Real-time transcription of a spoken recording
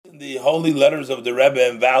the Holy Letters of the Rebbe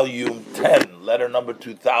in Volume 10, letter number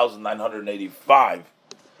 2985.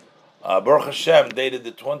 Baruch Hashem, dated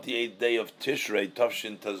the 28th day of Tishrei,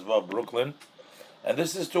 Tafshin Tezvav, Brooklyn. And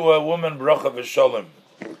this is to a woman, Bracha V'Sholem.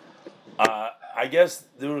 I guess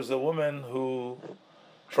there was a woman who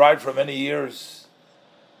tried for many years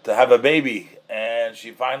to have a baby, and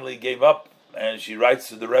she finally gave up, and she writes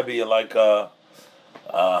to the Rebbe like a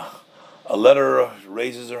letter,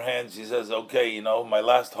 raises her hand. She says, okay, my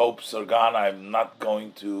last hopes are gone. I'm not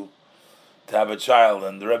going to have a child.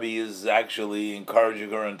 And the Rebbe is actually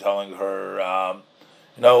encouraging her and telling her,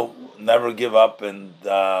 never give up. And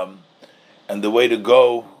the way to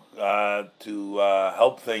go to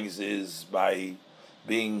help things is by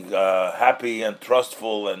being happy and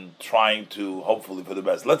trustful and trying to, hopefully, for the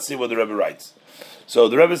best. Let's see what the Rebbe writes. So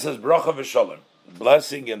the Rebbe says, Bracha v'Sholem,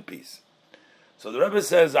 blessing and peace. So the Rebbe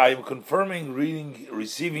says, I am confirming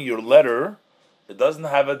receiving your letter. It doesn't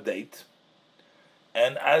have a date.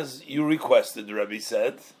 And as you requested, the Rebbe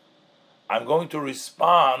said, I'm going to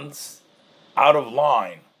respond out of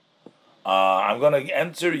line. I'm going to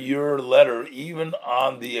enter your letter even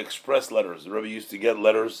on the express letters. The Rebbe used to get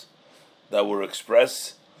letters that were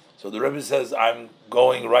express. So the Rebbe says, I'm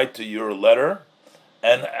going right to your letter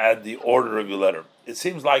and at the order of your letter. It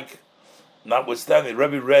seems like, notwithstanding, the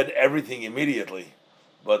Rebbe read everything immediately,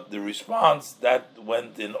 but the response, that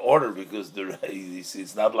went in order because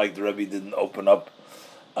it's not like the Rebbe didn't open up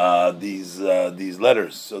these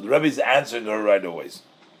letters. So the Rebbe is answering her right away.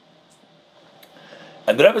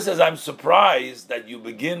 And the Rebbe says, I'm surprised that you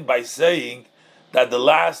begin by saying that the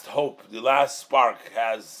last hope, the last spark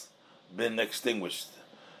has been extinguished.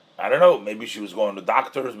 I don't know, maybe she was going to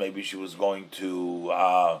doctors, maybe she was going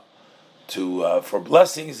to for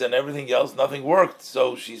blessings and everything else, nothing worked.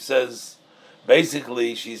 So she says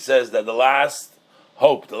that the last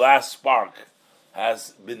hope, the last spark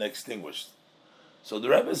has been extinguished. So the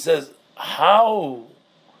Rebbe says, I'm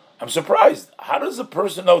surprised. How does a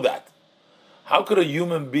person know that? How could a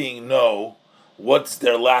human being know what's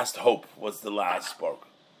their last hope, what's the last spark?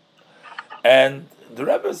 And the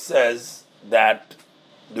Rebbe says that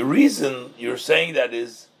the reason you're saying that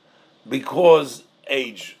is because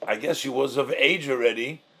age. I guess she was of age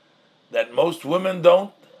already, that most women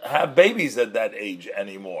don't have babies at that age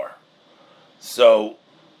anymore. So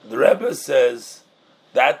the Rebbe says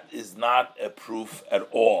that is not a proof at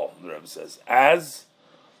all, the Rebbe says. As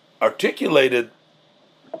articulated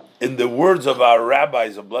in the words of our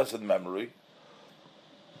rabbis of blessed memory,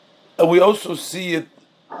 and we also see it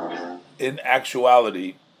in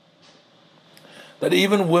actuality, that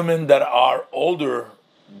even women that are older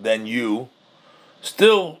than you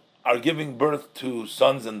still are giving birth to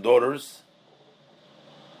sons and daughters.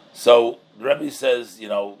 So the Rebbe says,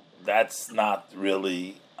 that's not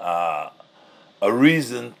really a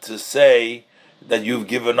reason to say that you've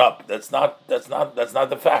given up. That's not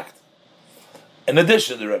the fact. In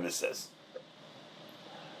addition, the Rebbe says,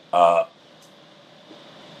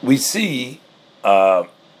 we see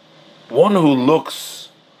one who looks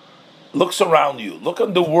around you, look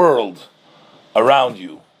at the world around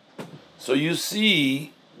you. So you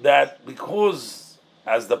see that because,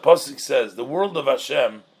 as the Pasuk says, the world of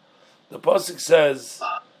Hashem, the Pasuk says,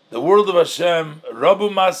 the world of Hashem,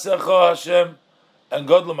 Rabu Masecha Hashem, and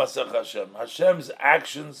Godlu Masecha Hashem. Hashem's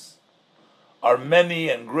actions are many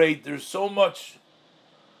and great. There's so much.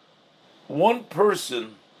 One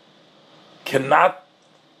person cannot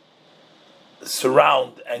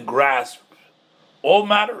surround and grasp all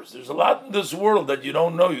matters. There's a lot in this world that you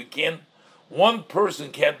don't know. One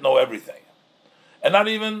person can't know everything. And not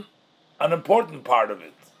even an important part of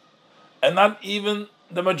it. And not even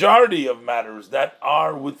the majority of matters that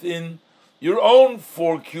are within your own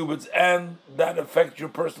 4 cubits and that affect your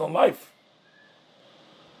personal life.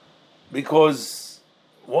 Because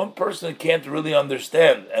one person can't really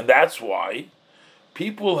understand. And that's why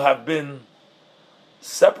people have been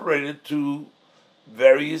separated to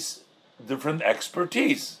various different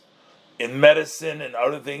expertise. In medicine and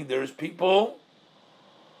other things, there's people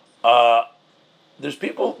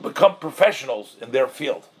become professionals in their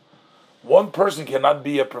field. One person cannot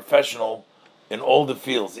be a professional in all the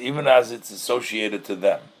fields, even as it's associated to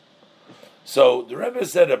them. So the Rebbe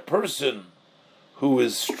said a person who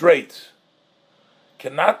is straight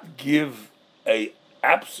cannot give a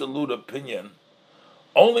absolute opinion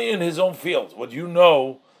only in his own field. What you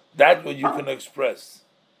know, that's what you can express.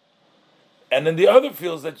 And in the other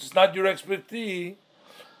fields that's not your expertise,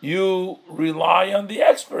 you rely on the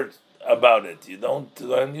expert about it. You don't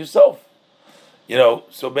learn yourself.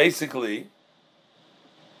 So basically,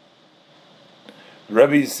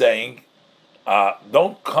 Rebbe is saying,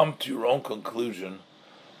 don't come to your own conclusion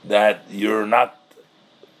that you're not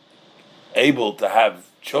able to have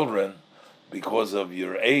children because of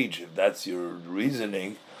your age, if that's your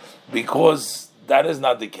reasoning, because that is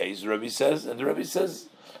not the case, the Rebbe says, and the Rebbe says,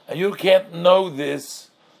 and you can't know this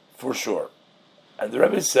for sure. And the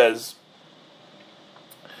Rebbe says,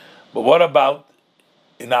 but what about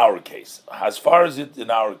in our case? As far as it in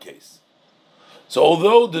our case. So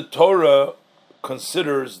although the Torah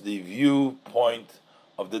considers the viewpoint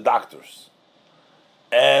of the doctors,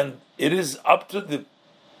 and it is up to the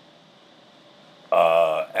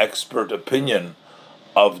expert opinion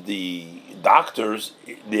of the doctors,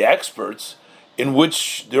 the experts, in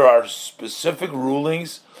which there are specific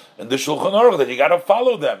rulings in the Shulchan Aruch that you got to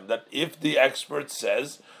follow them. That if the expert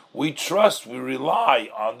says, we trust, we rely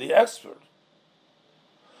on the expert,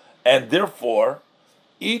 and therefore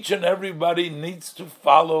each and everybody needs to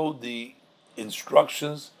follow the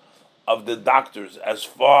instructions of the doctors as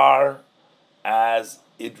far as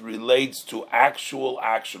it relates to actual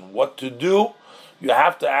action, what to do. You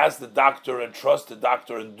have to ask the doctor and trust the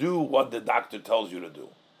doctor and do what the doctor tells you to do.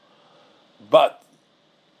 But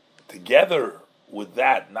together with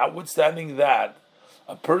that, notwithstanding that,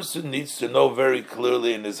 a person needs to know very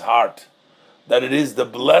clearly in his heart that it is the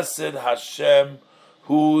blessed Hashem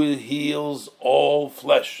who heals all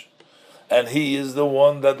flesh. And He is the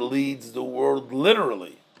one that leads the world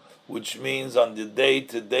literally, which means on the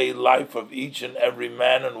day-to-day life of each and every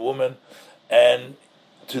man and woman, and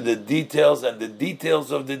to the details and the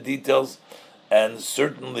details of the details, and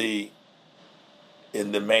certainly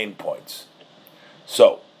in the main points.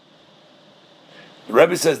 So, the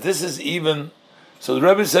Rebbe says this is even, so the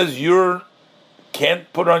Rebbe says you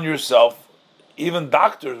can't put on yourself, even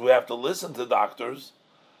doctors, we have to listen to doctors,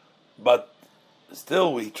 but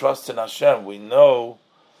still we trust in Hashem. We know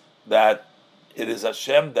that it is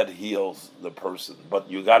Hashem that heals the person, but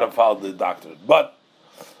you got to follow the doctor. But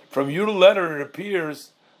from your letter, it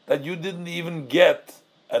appears that you didn't even get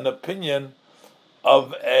an opinion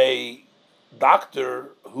of a doctor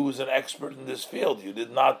who's an expert in this field. You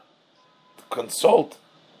did not consult.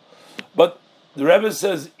 But the Rebbe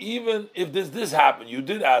says, even if this happened, you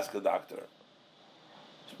did ask a doctor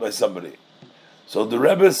by somebody. So the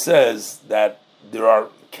Rebbe says that there are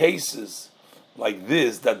cases like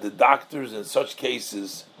this, that the doctors in such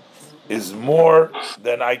cases is more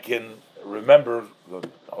than I can remember.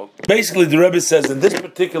 Basically, the Rebbe says in this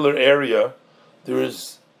particular area, there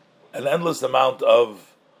is an endless amount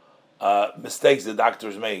of mistakes the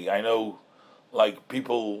doctors make. I know, like,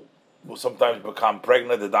 people will sometimes become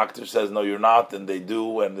pregnant. The doctor says, no, you're not, and they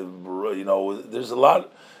do. And, there's a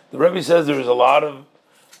lot. The Rebbe says there's a lot of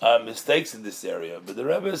mistakes in this area. But the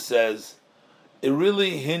Rebbe says it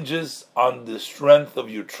really hinges on the strength of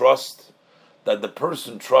your trust, that the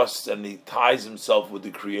person trusts and he ties himself with the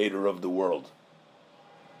creator of the world.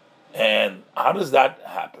 And how does that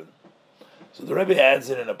happen? So the Rebbe adds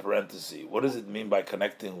in a parenthesis, what does it mean by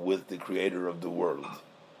connecting with the creator of the world?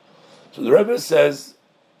 So the Rebbe says,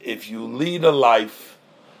 if you lead a life,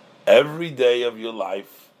 every day of your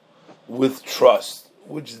life, with trust,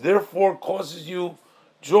 which therefore causes you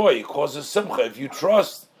joy, causes simcha, if you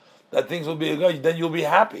trust that things will be good, then you'll be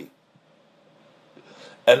happy.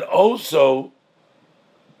 And also,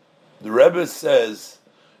 the Rebbe says,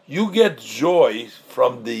 you get joy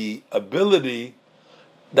from the ability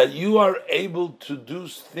that you are able to do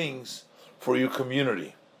things for your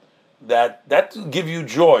community. That will give you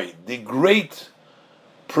joy. The great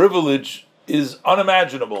privilege is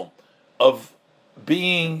unimaginable of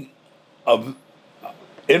being of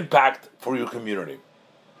impact for your community.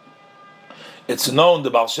 It's known,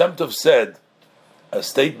 the Baal Shem Tov said, a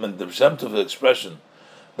statement, the Baal Shem Tov expression,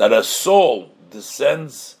 that a soul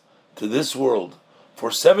descends to this world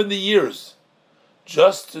for 70 years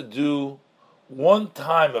just to do one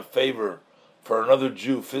time a favor for another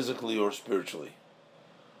Jew, physically or spiritually.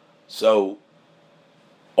 So,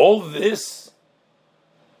 all this,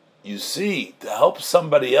 you see, to help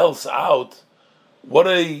somebody else out, what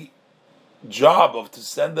a job of to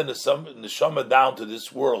send the neshama down to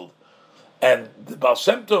this world. And the Baal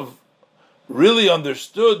Shem Tov really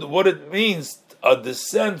understood what it means, a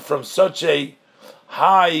descent from such a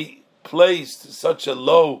high place to such a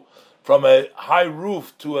low, from a high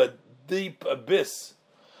roof to a deep abyss.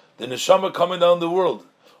 The neshama coming down the world.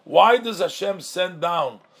 Why does Hashem send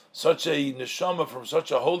down such a neshama from such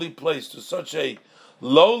a holy place to such a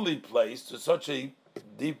lowly place, to such a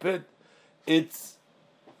deep pit? It's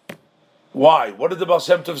why? What did the Baal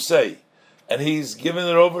Shem Tov say? And he's given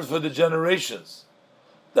it over for the generations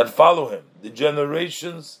that follow him. The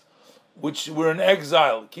generations which were in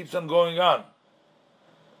exile. It keeps on going on.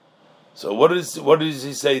 So what does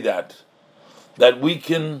he say that? that we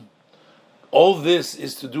can. All this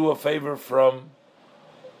is to do a favor from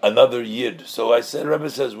another yid. So I said, Rebbe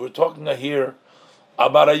says we're talking here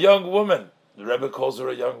about a young woman. The Rebbe calls her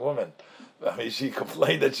a young woman. I mean, she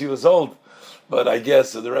complained that she was old, but I guess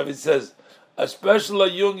so. The Rebbe says, especially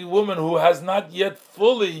a young woman who has not yet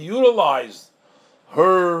fully utilized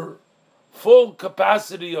her full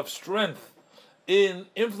capacity of strength in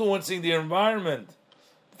influencing the environment,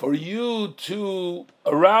 for you to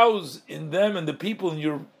arouse in them and the people in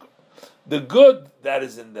your the good that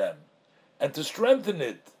is in them, and to strengthen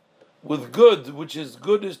it with good, which is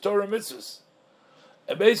good is Torah mitzvahs.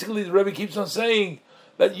 And basically, the Rebbe keeps on saying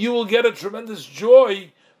that you will get a tremendous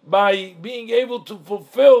joy by being able to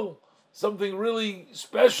fulfill something really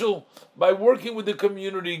special by working with the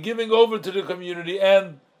community, giving over to the community.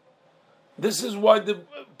 And this is why the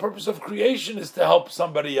purpose of creation is to help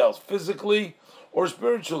somebody else, physically or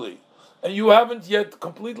spiritually. And you haven't yet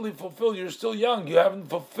completely fulfilled, you're still young, you haven't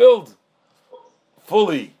fulfilled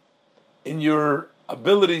fully in your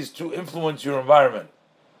abilities to influence your environment.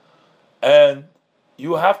 And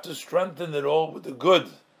you have to strengthen it all with the good.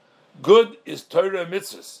 Good is Torah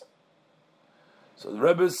mitzvahs. So the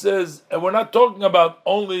Rebbe says, and we're not talking about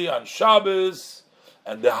only on Shabbos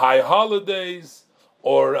and the high holidays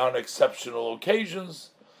or on exceptional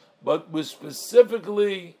occasions, but with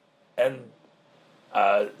specifically in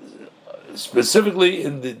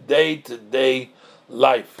the day-to-day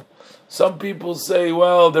life. Some people say,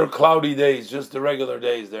 well, they're cloudy days, just the regular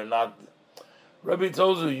days. They're not. Rebbe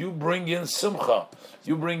tells you bring in simcha,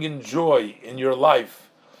 you bring in joy in your life.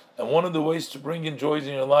 And one of the ways to bring in joy in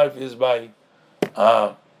your life is by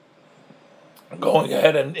going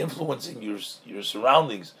ahead and influencing your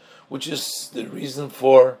surroundings, which is the reason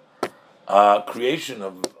for creation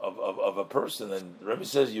of a person. And the Rebbe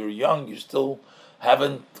says, you're young, you still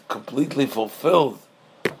haven't completely fulfilled.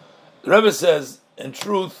 The Rebbe says, in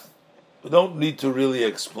truth, we don't need to really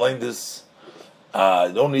explain this.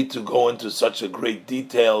 Don't need to go into such a great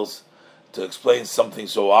details to explain something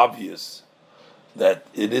so obvious, that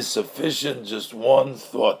it is sufficient just one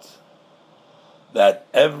thought, that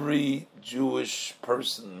every Jewish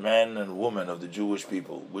person, man and woman of the Jewish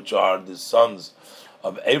people, which are the sons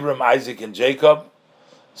of Abraham, Isaac, and Jacob,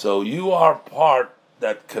 so you are part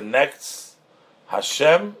that connects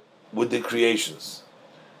Hashem with the creations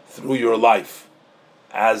through your life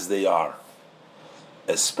as they are,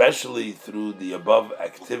 especially through the above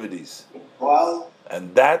activities.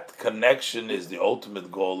 And that connection is the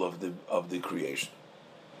ultimate goal of the creation.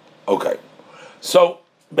 Okay. So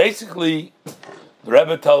basically, the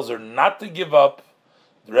Rebbe tells her not to give up.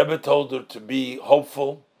 The Rebbe told her to be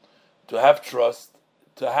hopeful, to have trust,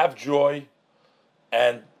 to have joy,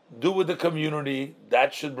 and do with the community.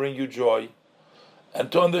 That should bring you joy. And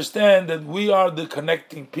to understand that we are the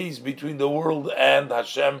connecting piece between the world and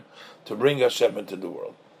Hashem, to bring Hashem into the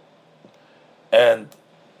world. And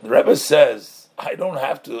the Rebbe says, I don't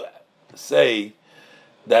have to say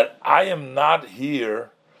that I am not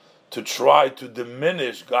here to try to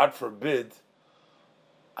diminish, God forbid,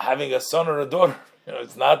 having a son or a daughter.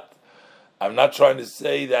 It's not. I'm not trying to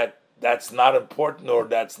say that that's not important or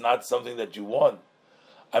that's not something that you want.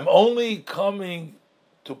 I'm only coming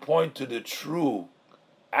to point to the true,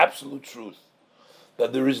 absolute truth,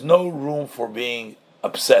 that there is no room for being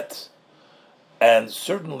upset, and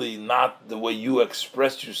certainly not the way you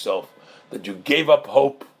expressed yourself, that you gave up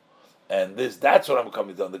hope, and that's what I'm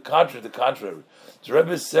coming to. On the contrary. The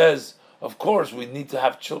Rebbe says, of course, we need to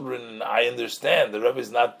have children, and I understand. The Rebbe is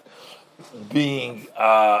not being,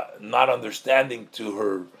 not understanding to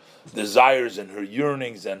her desires and her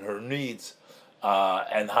yearnings and her needs,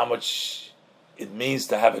 and how much it means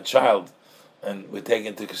to have a child. And we take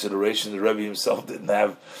into consideration the Rebbe himself didn't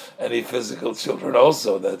have any physical children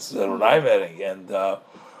also. That's what I'm adding. And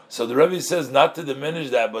so the Rebbe says not to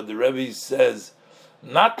diminish that, but the Rebbe says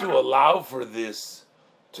not to allow for this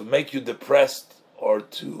to make you depressed or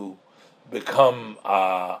to become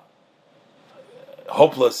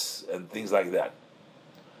hopeless and things like that.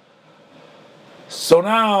 So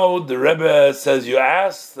now the Rebbe says, you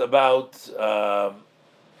asked about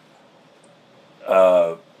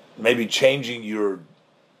maybe changing your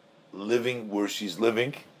living where she's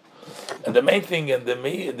living, and the main thing and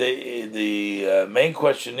the main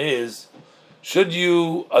question is, should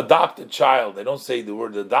you adopt a child? They don't say the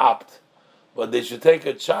word adopt, but they should take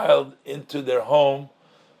a child into their home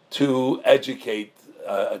to educate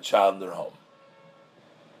a child in their home.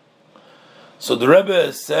 So the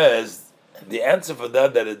Rebbe says the answer for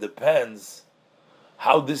that it depends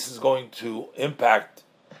how this is going to impact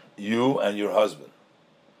you and your husband.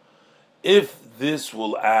 If this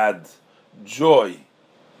will add joy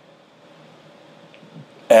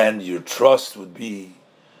and your trust would be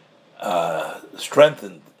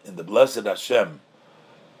strengthened in the blessed Hashem,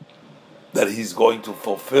 that He's going to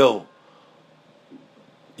fulfill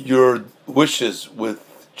your wishes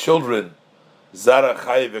with children, Zara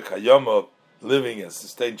Chai v'Kayama, living and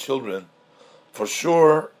sustained children, for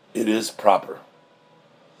sure it is proper.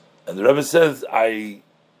 And the Rebbe says, I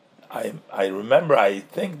remember, I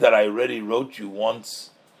think that I already wrote you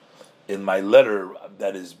once in my letter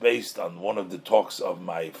that is based on one of the talks of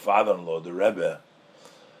my father-in-law, the Rebbe,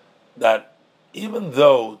 that even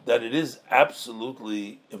though that it is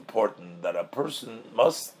absolutely important that a person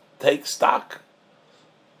must take stock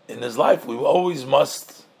in his life, we always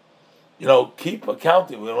must, keep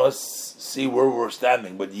accounting. We must see where we're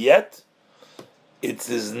standing. But yet, it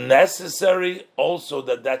is necessary also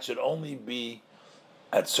that should only be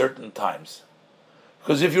at certain times.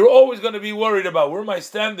 Because if you're always going to be worried about where am I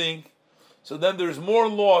standing, so then there's more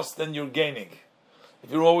loss than you're gaining.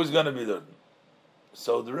 If you're always going to be there.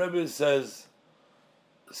 So the Rebbe says,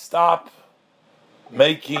 stop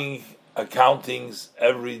making accountings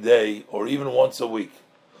every day or even once a week.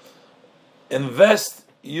 Invest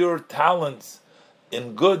your talents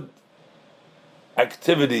in good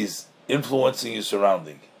activities influencing your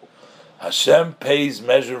surrounding. Hashem pays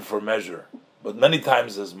measure for measure, but many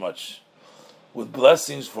times as much, with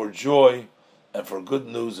blessings for joy and for good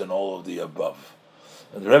news and all of the above.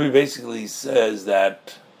 And the Rebbe basically says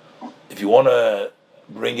that if you want to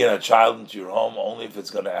bring in a child into your home, only if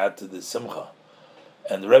it's going to add to the simcha.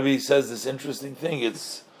 And the Rebbe says this interesting thing,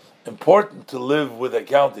 it's important to live with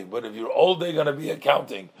accounting, but if you're all day going to be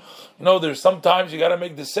accounting, there's sometimes you got to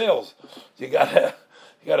make the sales. You got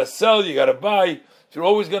to sell, you got to buy. If you're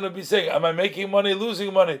always going to be saying, am I making money,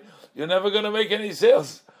 losing money? You're never going to make any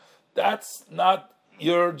sales. That's not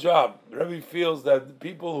your job. The Rebbe feels that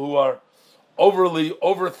people who are overly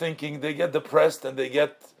overthinking, they get depressed and they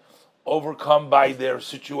get overcome by their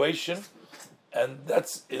situation. And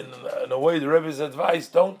that's, in a way, the Rebbe's advice,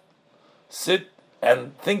 don't sit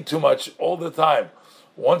and think too much all the time.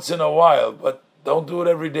 Once in a while, but don't do it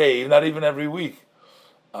every day, not even every week.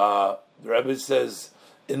 The Rebbe says,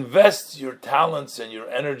 invest your talents and your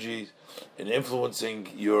energy in influencing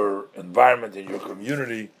your environment and your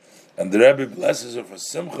community. And the Rebbe blesses her for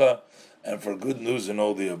simcha and for good news and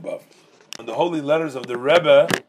all the above. In the holy letters of the Rebbe,